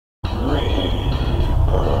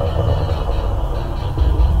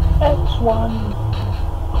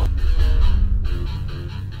X1.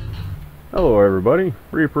 Hello everybody,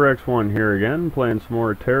 Reaper X1 here again, playing some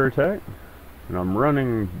more Terra, and I'm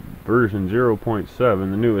running version 0.7, the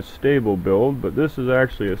newest stable build, but this is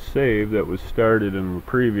actually a save that was started in the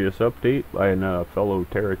previous update by a fellow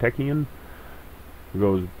Terra-techian who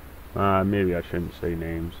goes, maybe I shouldn't say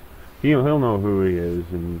names. He'll know who he is,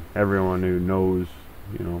 and everyone who knows,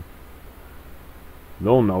 you know,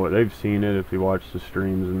 they'll know it. They've seen it if you watch the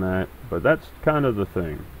streams and that, but that's kind of the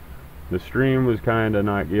thing. The stream was kind of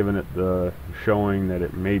not giving it the showing that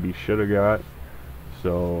it maybe should have got,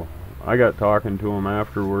 so I got talking to him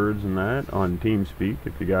afterwards and that on TeamSpeak.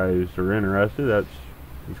 If you guys are interested,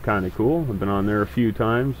 it's kind of cool. I've been on there a few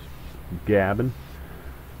times, gabbing.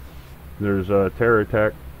 There's a Terra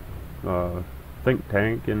think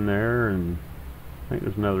tank in there, and I think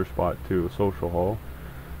there's another spot too, a social hall.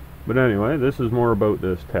 But anyway, this is more about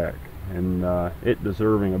this tech, and it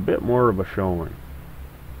deserving a bit more of a showing.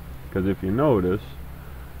 Because if you notice,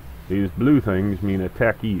 these blue things mean a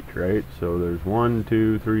tech each, right? So there's 1,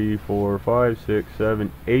 2, 3, 4, 5, 6,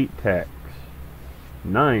 7, 8 techs.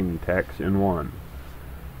 9 techs in one.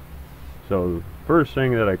 So first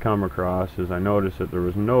thing that I come across is I noticed that there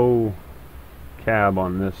was no cab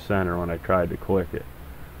on this center when I tried to click it.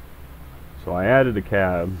 So I added a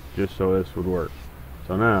cab just so this would work.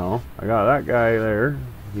 So now I got that guy there.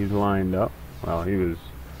 He's lined up. Well, he was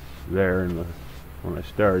there in the when I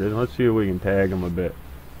started. Let's see if we can tag him a bit.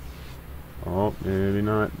 Oh, maybe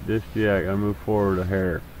not just yet. Gotta move forward a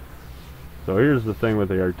hair. So here's the thing with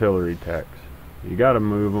the artillery techs. You gotta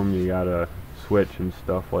move them, you gotta switch and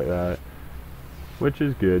stuff like that, which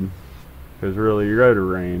is good, because really you're out of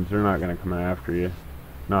range. They're not gonna come after you.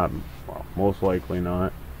 Not, well, most likely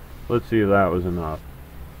not. Let's see if that was enough.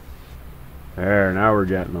 There, now we're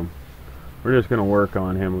getting them. We're just gonna work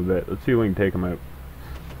on him a bit. Let's see if we can take him out.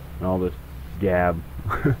 All this gab.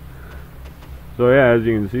 So yeah, as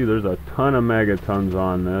you can see, there's a ton of megatons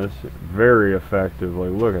on this, very effectively.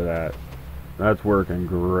 Look at that. That's working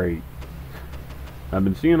great. I've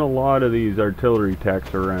been seeing a lot of these artillery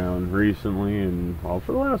techs around recently, and well,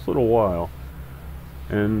 for the last little while,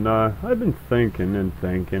 and I've been thinking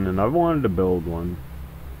and I've wanted to build one.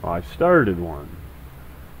 Well, I started one,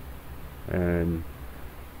 and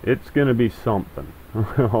it's gonna be something.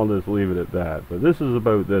 I'll just leave it at that. But this is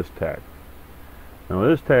about this tech. Now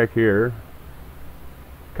this tech here,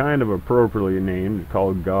 kind of appropriately named,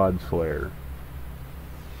 called God Slayer.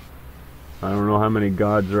 I don't know how many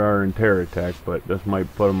gods there are in Terra Tech, but this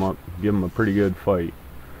might put them up, give them a pretty good fight.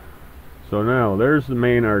 So now there's the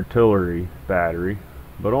main artillery battery,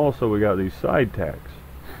 but also we got these side techs.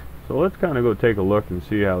 So let's kind of go take a look and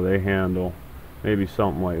see how they handle maybe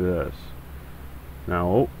something like this. Now,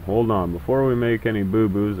 oh, hold on, before we make any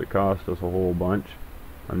boo-boos that cost us a whole bunch,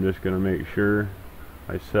 I'm just going to make sure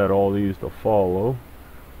I set all these to follow,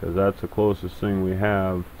 because that's the closest thing we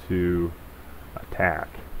have to attack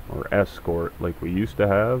or escort like we used to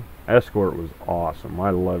have. Escort was awesome. I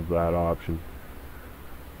loved that option,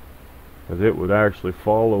 because it would actually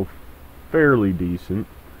follow fairly decent,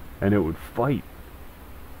 and it would fight.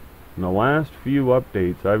 In the last few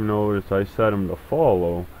updates, I've noticed I set them to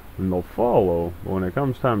follow, and they'll follow, but when it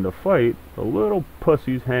comes time to fight, the little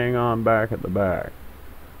pussies hang on back at the back.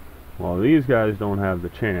 Well, these guys don't have the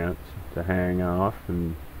chance to hang off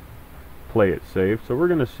and play it safe, so we're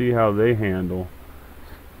going to see how they handle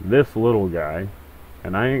this little guy.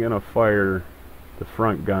 And I ain't going to fire the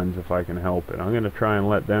front guns if I can help it. I'm going to try and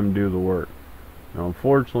let them do the work. Now,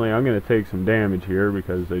 unfortunately, I'm going to take some damage here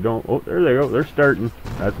because they don't... Oh, there they go. They're starting.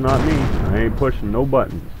 That's not me. I ain't pushing no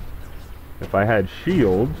buttons. If I had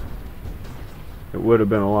shields, it would have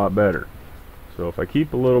been a lot better. So if I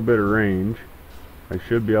keep a little bit of range, I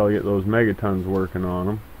should be able to get those megatons working on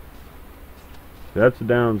them. That's the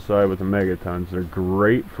downside with the megatons. They're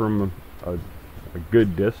great from a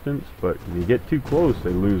good distance, but when you get too close, they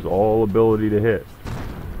lose all ability to hit.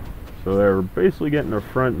 So they're basically getting their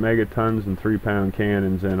front megatons and 3-pound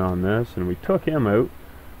cannons in on this, and we took him out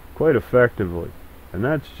quite effectively. And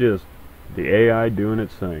that's just the AI doing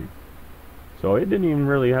its thing. So it didn't even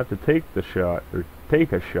really have to take the shot, or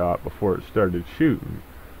take a shot before it started shooting.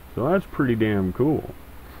 So that's pretty damn cool.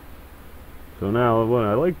 So now what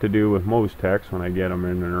I like to do with most techs when I get them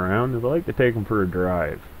in and around is I like to take them for a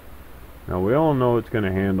drive. Now we all know it's going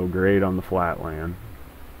to handle great on the flat land.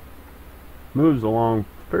 Moves along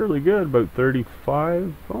fairly good, about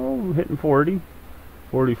 35, oh, hitting 40,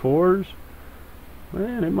 44s.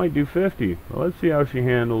 Man, it might do 50. But let's see how she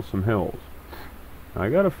handles some hills. Now, I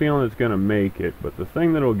got a feeling it's going to make it, but the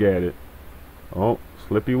thing that'll get it, oh,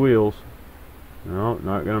 slippy wheels. No,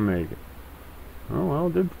 not going to make it. Oh well,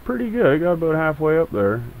 did pretty good. I got about halfway up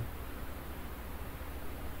there.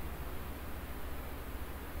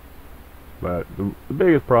 But the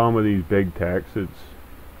biggest problem with these big techs,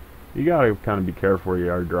 you gotta kind of be careful where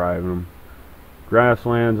you are driving them.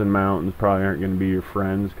 Grasslands and mountains probably aren't going to be your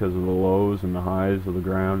friends because of the lows and the highs of the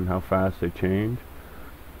ground and how fast they change.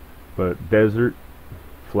 But desert,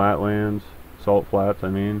 flatlands, salt flats, I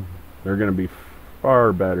mean, they're going to be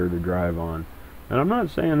far better to drive on. And I'm not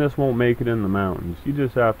saying this won't make it in the mountains. You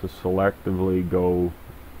just have to selectively go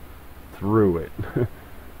through it.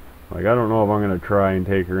 Like, I don't know if I'm going to try and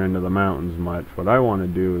take her into the mountains much. What I want to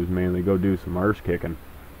do is mainly go do some arse kicking.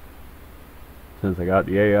 Since I got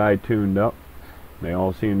the AI tuned up, they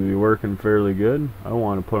all seem to be working fairly good. I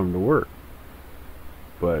want to put them to work.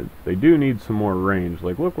 But they do need some more range.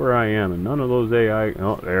 Like, look where I am, and none of those AI...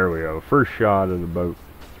 Oh, there we go. First shot of the boat.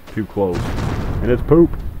 Too close. And it's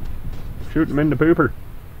poop. Shoot him in the pooper.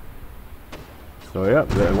 So,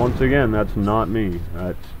 yeah, once again, that's not me.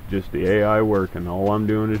 That's just the AI working. All I'm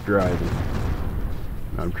doing is driving.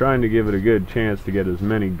 I'm trying to give it a good chance to get as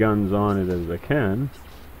many guns on it as I can.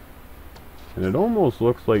 And it almost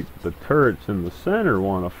looks like the turrets in the center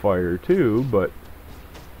want to fire too, but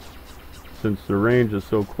since the range is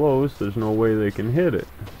so close, there's no way they can hit it.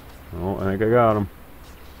 Oh, I think I got him.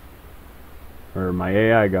 Or my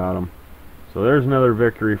AI got him. So there's another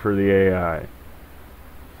victory for the AI.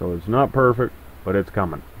 So it's not perfect, but it's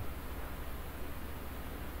coming.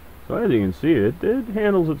 So as you can see, it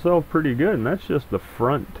handles itself pretty good, and that's just the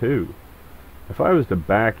front too. If I was to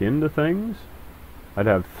back into things, I'd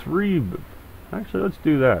have three... Actually, let's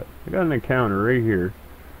do that. I got an encounter right here.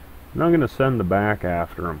 And I'm going to send the back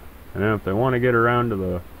after them. And then if they want to get around to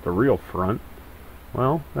the real front,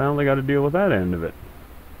 well, now they got to deal with that end of it.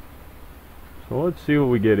 So let's see what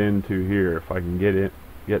we get into here. If I can get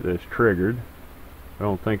this triggered. I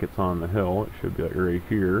don't think it's on the hill. It should be like right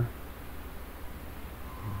here.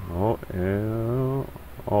 Oh, yeah.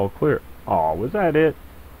 All clear. Oh, was that it?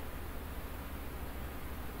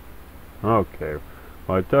 Okay.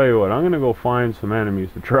 Well, I tell you what, I'm going to go find some enemies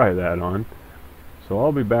to try that on. So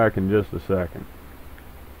I'll be back in just a second.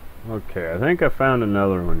 Okay, I think I found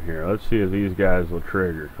another one here. Let's see if these guys will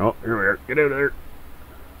trigger. Oh, here we are. Get out of there.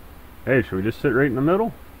 Hey, should we just sit right in the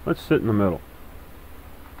middle? Let's sit in the middle.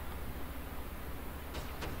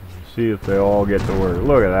 See if they all get to work.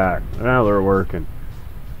 Look at that. Now they're working.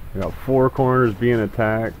 We got 4 corners being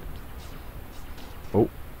attacked. Oh,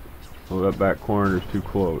 well, that back corner is too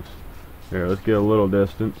close. Here, let's get a little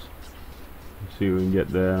distance. Let's see if we can get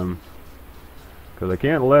them. Because I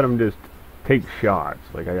can't let them just take shots.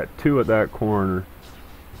 Like, I got 2 at that corner.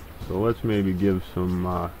 So let's maybe give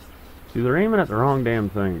some... See, they're aiming at the wrong damn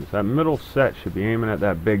things. That middle set should be aiming at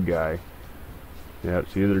that big guy. Yeah,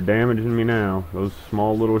 see, they're damaging me now. Those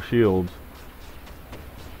small little shields.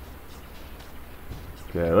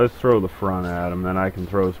 Okay, let's throw the front at them. Then I can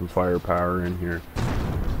throw some firepower in here.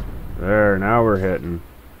 There, now we're hitting.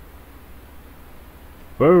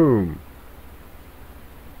 Boom!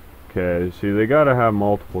 Okay, see, they gotta have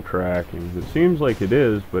multiple trackings. It seems like it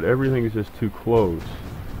is, but everything is just too close.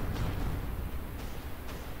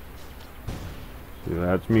 See,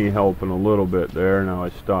 that's me helping a little bit there. Now I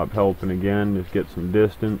stop helping again, just get some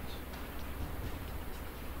distance.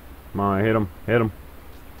 Come on, hit him, hit him.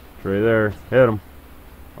 It's right there, hit him.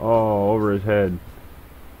 Oh, over his head.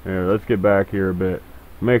 Here, let's get back here a bit.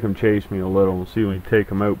 Make them chase me a little. We'll see if we can take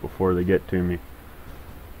them out before they get to me.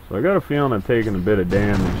 So I got a feeling I'm taking a bit of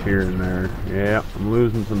damage here and there. Yeah, I'm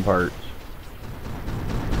losing some parts.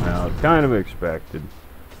 Now, it's kind of expected.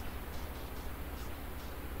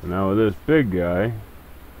 Now with this big guy,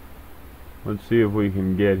 let's see if we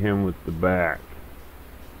can get him with the back.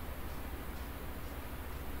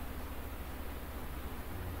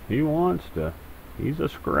 He wants to. He's a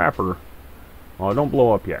scrapper. Oh, don't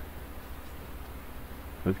blow up yet.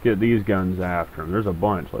 Let's get these guns after him. There's a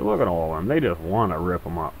bunch. Like, look at all of them. They just want to rip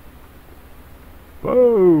them up.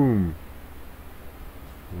 Boom!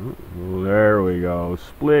 Oh, there we go.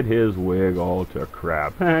 Split his wig all to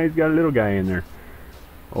crap. He's got a little guy in there.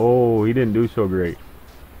 Oh, he didn't do so great.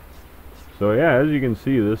 So yeah, as you can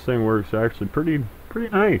see, this thing works actually pretty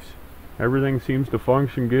nice. Everything seems to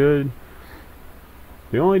function good.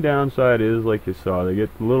 The only downside is, like you saw, they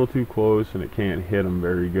get a little too close and it can't hit them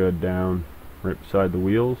very good down right beside the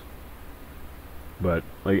wheels. But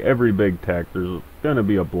like every big tech, there's gonna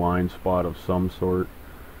be a blind spot of some sort.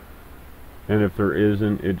 And if there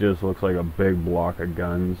isn't, it just looks like a big block of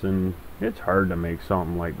guns, and it's hard to make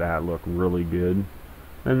something like that look really good.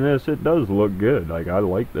 And this, it does look good. Like, I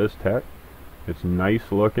like this tech. It's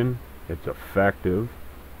nice looking, it's effective,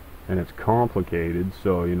 and it's complicated,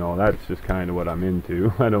 so you know, that's just kind of what I'm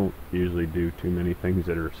into. I don't usually do too many things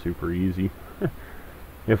that are super easy.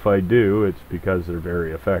 If I do, it's because they're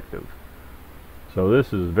very effective. So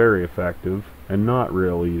this is very effective and not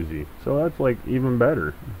real easy, so that's like even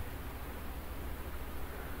better.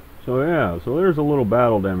 So yeah, so there's a little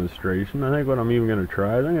battle demonstration. I think what I'm even going to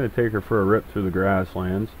try is I'm going to take her for a rip through the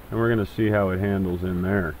grasslands, and we're going to see how it handles in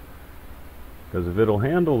there. Because if it'll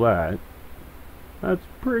handle that, that's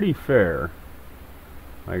pretty fair.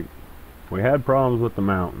 Like, we had problems with the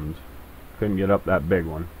mountains. Couldn't get up that big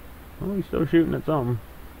one. Well, he's still shooting at something.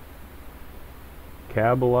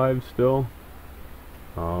 Cab alive still?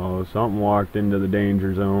 Oh, something walked into the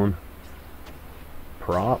danger zone.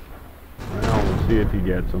 Prop? Well, we'll see if he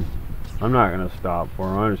gets him. I'm not going to stop for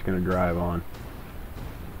him. I'm just going to drive on.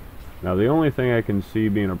 Now, the only thing I can see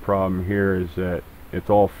being a problem here is that it's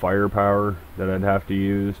all firepower that I'd have to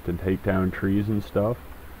use to take down trees and stuff.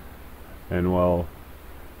 And, well,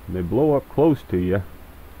 they blow up close to you.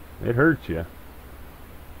 It hurts you.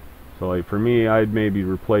 So, like, for me, I'd maybe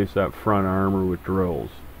replace that front armor with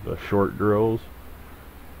drills. The short drills.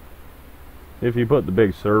 If you put the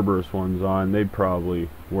big Cerberus ones on, they'd probably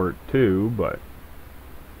work too, but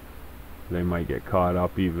they might get caught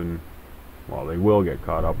up even, well, they will get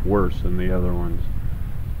caught up worse than the other ones.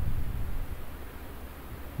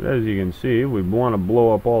 But as you can see, if we want to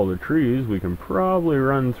blow up all the trees, we can probably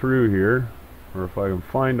run through here, or if I can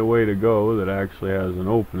find a way to go that actually has an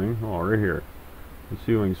opening. Oh, right here. Let's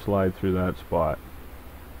see if we can slide through that spot.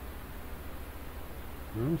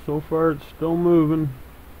 Well, so far it's still moving.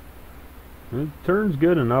 It turns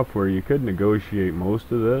good enough where you could negotiate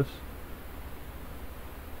most of this.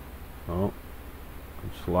 Oh,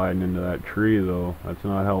 I'm sliding into that tree though. That's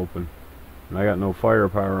not helping. And I got no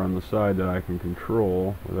firepower on the side that I can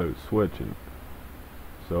control without switching.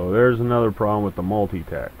 So there's another problem with the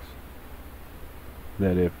multi-techs.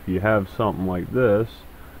 That if you have something like this,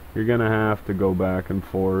 you're gonna have to go back and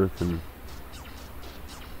forth, and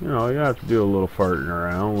you know, you have to do a little farting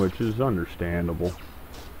around, which is understandable.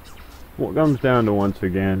 Well, it comes down to, once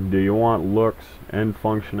again, do you want looks and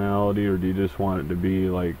functionality, or do you just want it to be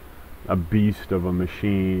like a beast of a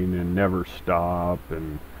machine and never stop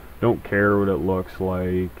and don't care what it looks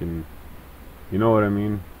like, and you know what I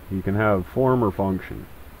mean? You can have form or function.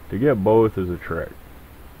 To get both is a trick.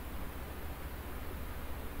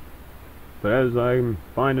 But as I'm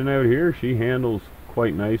finding out here, she handles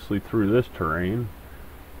quite nicely through this terrain.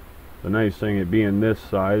 The nice thing it being this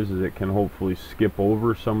size is it can hopefully skip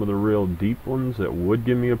over some of the real deep ones that would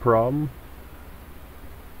give me a problem.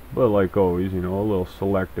 But like always, you know, a little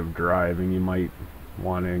selective driving you might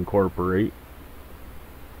want to incorporate.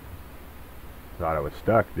 Thought I was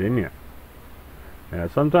stuck, didn't you? Yeah,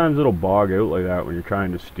 sometimes it'll bog out like that when you're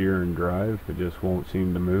trying to steer and drive. It just won't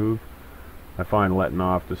seem to move. I find letting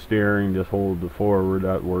off the steering, just hold the forward,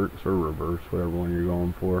 that works, or reverse, whatever one you're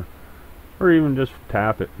going for. Or even just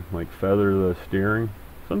tap it, like feather the steering.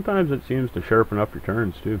 Sometimes it seems to sharpen up your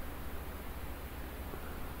turns too.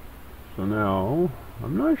 So now,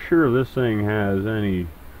 I'm not sure if this thing has any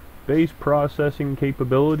base processing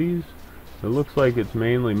capabilities. It looks like it's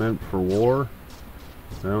mainly meant for war.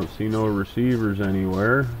 I don't see no receivers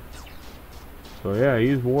anywhere. So yeah,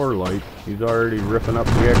 he's warlike. He's already ripping up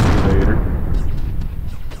the excavator.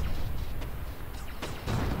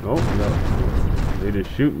 Oh, no. They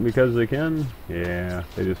just shooting because they can? Yeah,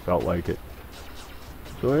 they just felt like it.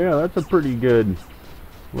 So yeah, that's a pretty good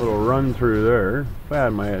little run through there. If I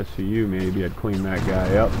had my SCU, maybe I'd clean that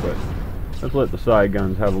guy up, but let's let the side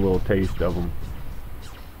guns have a little taste of them.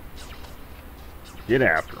 Get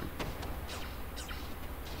after them.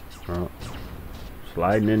 Oh,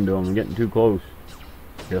 sliding into them and getting too close.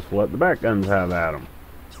 Guess we'll let the back guns have at them.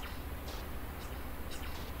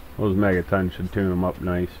 Those megatons should tune them up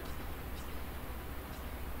nice.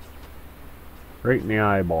 Right in the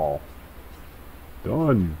eyeball.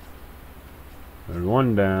 Done. There's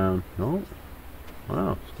one down. No.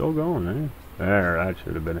 Wow, still going, eh? There, that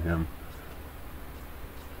should have been him.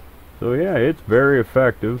 So yeah, it's very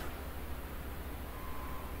effective.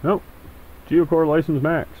 Nope. Geocore license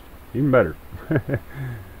maxed. Even better.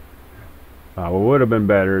 What would have been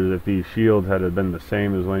better is if these shields had been the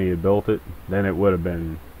same as when he had built it. Then it would have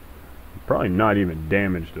been probably not even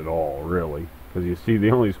damaged at all, really. Because you see,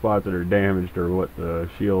 the only spots that are damaged are what the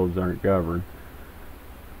shields aren't covering.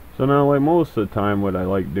 So now, like most of the time, what I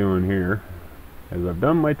like doing here is I've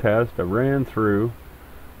done my test, I ran through,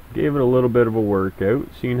 gave it a little bit of a workout,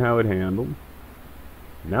 seen how it handled.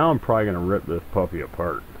 Now I'm probably going to rip this puppy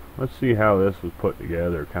apart. Let's see how this was put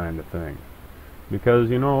together, kind of thing. Because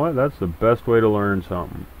you know what, that's the best way to learn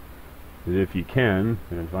something. if you can,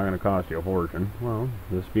 and it's not going to cost you a fortune. Well,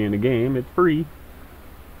 this being a game, it's free.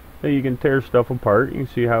 So you can tear stuff apart, you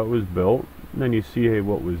can see how it was built, and then you see hey,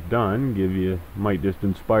 what was done, might just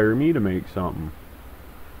inspire me to make something.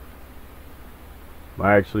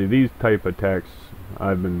 Actually, these type of techs,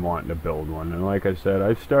 I've been wanting to build one, and like I said,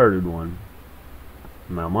 I've started one.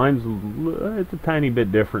 Now mine's it's a tiny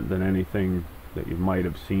bit different than anything that you might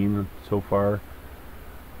have seen so far.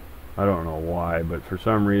 I don't know why, but for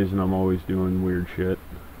some reason I'm always doing weird shit.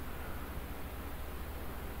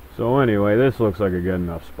 So anyway, this looks like a good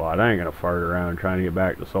enough spot. I ain't gonna fart around trying to get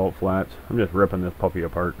back to Salt Flats. I'm just ripping this puppy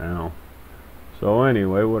apart now. So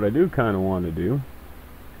anyway, what I do kind of want to do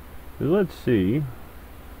is, let's see.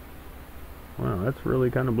 Wow, that's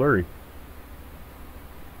really kind of blurry.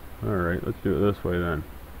 Alright, let's do it this way then.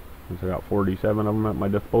 Since I got 47 of them at my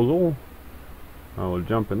disposal, I will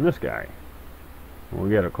jump in this guy. We'll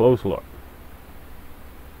get a close look.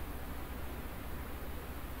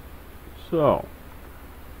 So,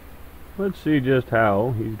 let's see just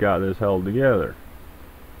how he's got this held together.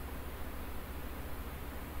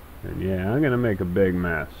 And yeah, I'm going to make a big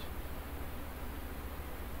mess.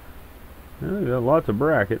 Yeah, we got lots of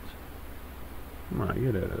brackets. Come on,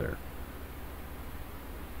 get out of there.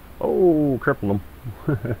 Oh, triple them.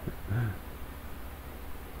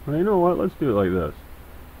 Well, you know what? Let's do it like this.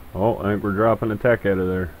 Oh, I think we're dropping a tech out of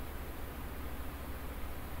there.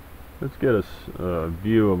 Let's get a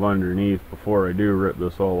view of underneath before I do rip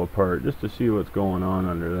this all apart, just to see what's going on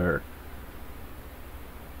under there.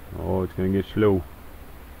 Oh, it's going to get slow.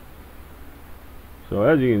 So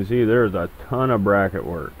as you can see, there's a ton of bracket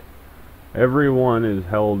work. Every one is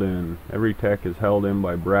held in. Every tech is held in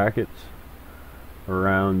by brackets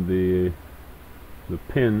around the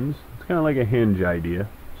pins. It's kind of like a hinge idea.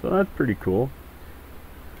 So that's pretty cool.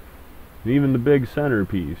 And even the big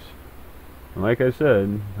centerpiece. And like I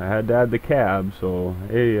said, I had to add the cab, so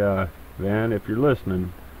hey Van, if you're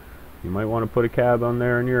listening, you might want to put a cab on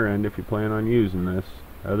there on your end if you plan on using this.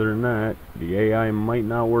 Other than that, the AI might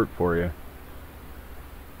not work for you.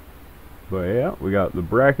 But yeah, we got the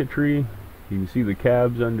bracketry. You can see the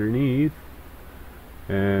cabs underneath,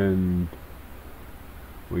 and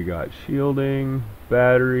we got shielding,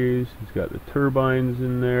 batteries. It's got the turbines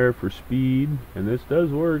in there for speed, and this does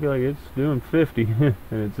work. Like, it's doing 50 and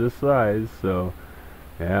it's this size, so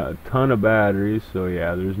yeah, a ton of batteries. So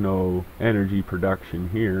yeah, there's no energy production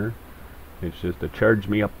here. It's just a charge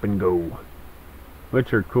me up and go,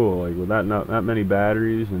 which are cool. Like with not that many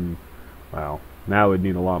batteries, and wow, now we'd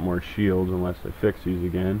need a lot more shields unless they fix these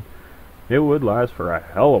again. It would last for a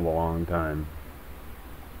hell of a long time.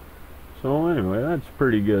 So anyway, that's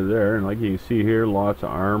pretty good there. And like you can see here, lots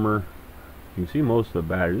of armor. You can see most of the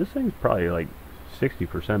battery. This thing's probably like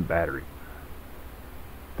 60% battery,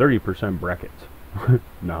 30% brackets.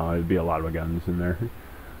 No, it'd be a lot of guns in there.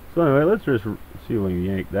 So anyway, let's just see if we can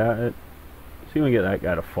yank that. See if we can get that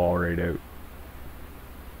guy to fall right out.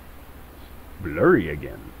 It's blurry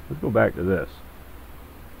again. Let's go back to this.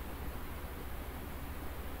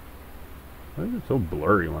 Why is it so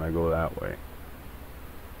blurry when I go that way?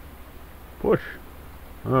 Push.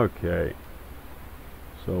 Okay.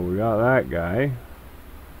 So we got that guy.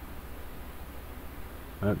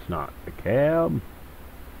 That's not the cab.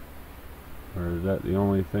 Or is that the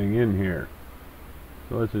only thing in here?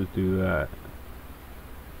 So let's just do that.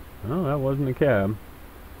 Oh, that wasn't a cab.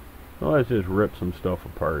 So let's just rip some stuff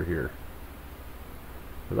apart here,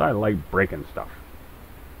 because I like breaking stuff.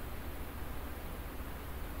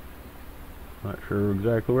 Not sure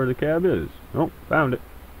exactly where the cab is. Nope, found it.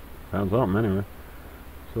 Found something anyway.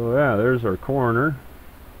 So yeah, there's our corner.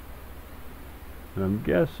 And I'm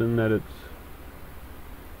guessing that it's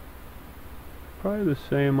probably the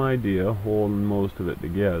same idea, holding most of it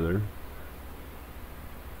together.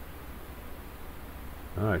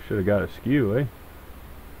 Oh, I should have got a skew, eh?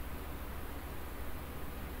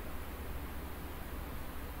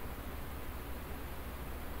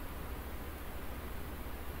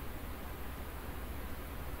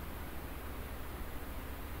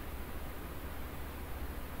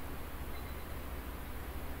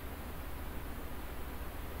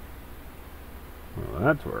 Well,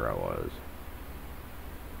 that's where I was.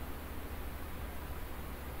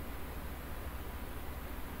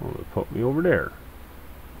 Well, it put me over there.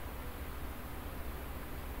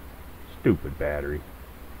 Stupid battery.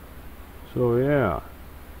 So yeah,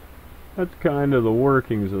 that's kind of the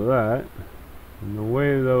workings of that. And the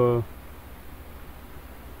way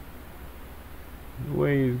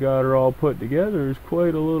he's got her all put together is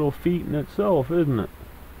quite a little feat in itself, isn't it?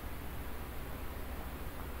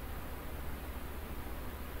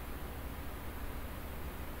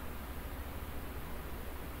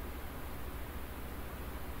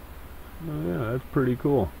 Oh yeah, that's pretty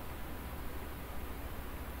cool.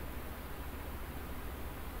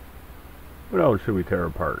 What else should we tear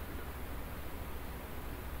apart?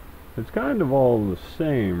 It's kind of all the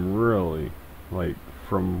same, really. Like,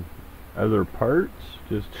 from other parts,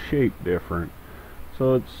 just shaped different.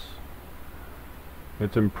 So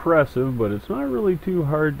it's impressive, but it's not really too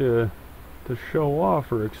hard to show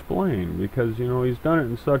off or explain, because, you know, he's done it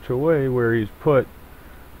in such a way where he's put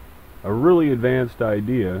a really advanced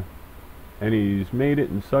idea and he's made it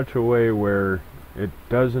in such a way where it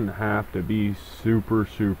doesn't have to be super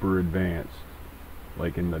advanced,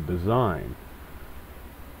 like in the design.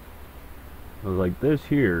 Like this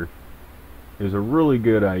here is a really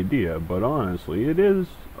good idea, but honestly it is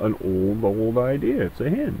an old idea. It's a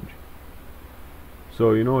hinge.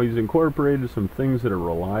 So, you know, he's incorporated some things that are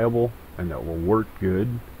reliable and that will work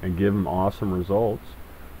good and give him awesome results,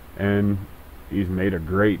 and he's made a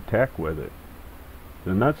great tech with it.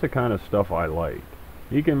 And that's the kind of stuff I like.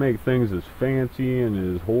 You can make things as fancy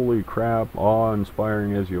and as holy crap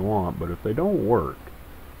awe-inspiring as you want, but if they don't work,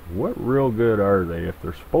 what real good are they if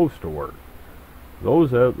they're supposed to work?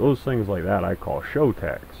 Those things like that I call show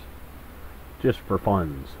techs. Just for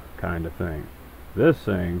funs kind of thing. This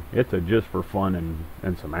thing, it's a just for fun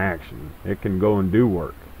and some action. It can go and do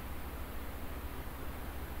work.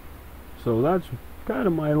 So that's kind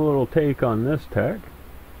of my little take on this tech.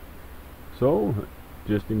 So,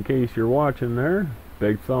 just in case you're watching there,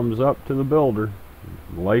 big thumbs up to the builder.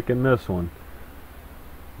 Liking this one.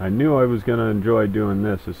 I knew I was going to enjoy doing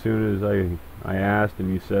this as soon as I asked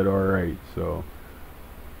and you said alright, so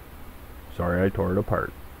sorry I tore it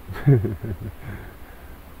apart.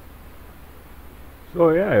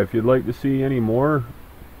 So yeah, if you'd like to see any more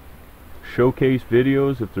showcase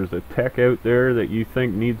videos, if there's a tech out there that you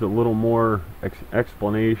think needs a little more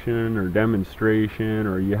explanation or demonstration,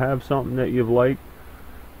 or you have something that you've liked,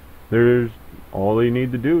 there's all you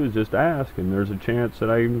need to do is just ask, and there's a chance that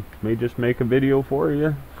I may just make a video for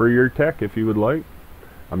you for your tech if you would like.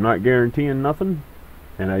 I'm not guaranteeing nothing,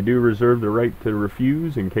 and I do reserve the right to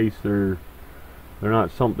refuse in case they're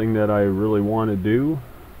not something that I really want to do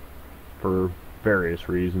for various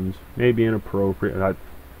reasons. Maybe inappropriate.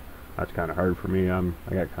 That's kind of hard for me. I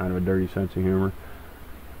got kind of a dirty sense of humor.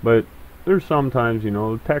 But there's sometimes, you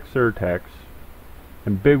know, techs are techs,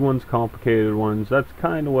 and big ones, complicated ones. That's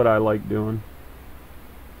kind of what I like doing.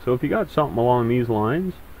 So if you got something along these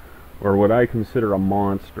lines, or what I consider a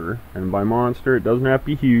monster, and by monster it doesn't have to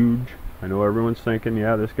be huge. I know everyone's thinking,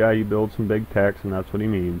 yeah, this guy, he builds some big techs and that's what he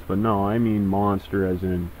means. But no, I mean monster as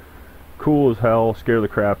in cool as hell, scare the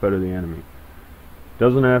crap out of the enemy.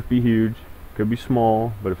 Doesn't have to be huge, could be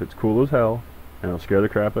small, but if it's cool as hell and it'll scare the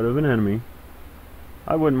crap out of an enemy,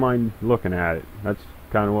 I wouldn't mind looking at it. That's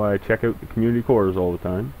kind of why I check out the community cores all the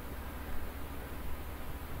time.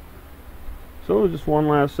 So just one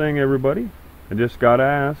last thing, everybody. I just gotta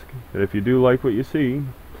ask that if you do like what you see,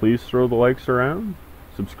 please throw the likes around,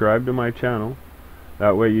 subscribe to my channel.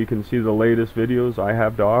 That way you can see the latest videos I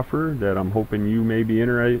have to offer that I'm hoping you may be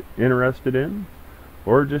interested in.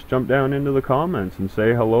 Or just jump down into the comments and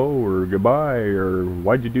say hello or goodbye, or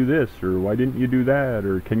why'd you do this, or why didn't you do that,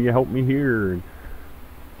 or can you help me here, and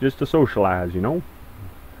just to socialize, you know,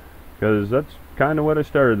 because that's kind of what I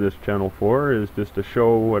started this channel for, is just to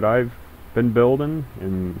show what I've been building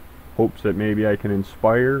in hopes that maybe I can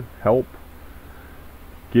inspire, help,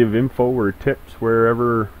 give info or tips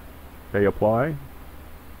wherever they apply.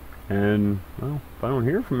 And well, if I don't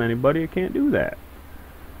hear from anybody, I can't do that.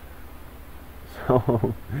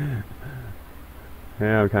 So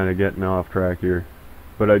yeah, I'm kind of getting off track here,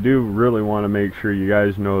 but I do really want to make sure you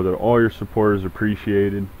guys know that all your support is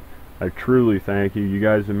appreciated. I truly thank you. You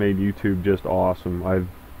guys have made YouTube just awesome. I've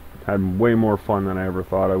had way more fun than I ever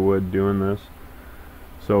thought I would doing this.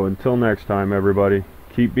 So until next time, everybody,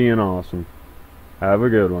 keep being awesome. Have a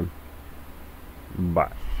good one.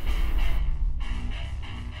 Bye.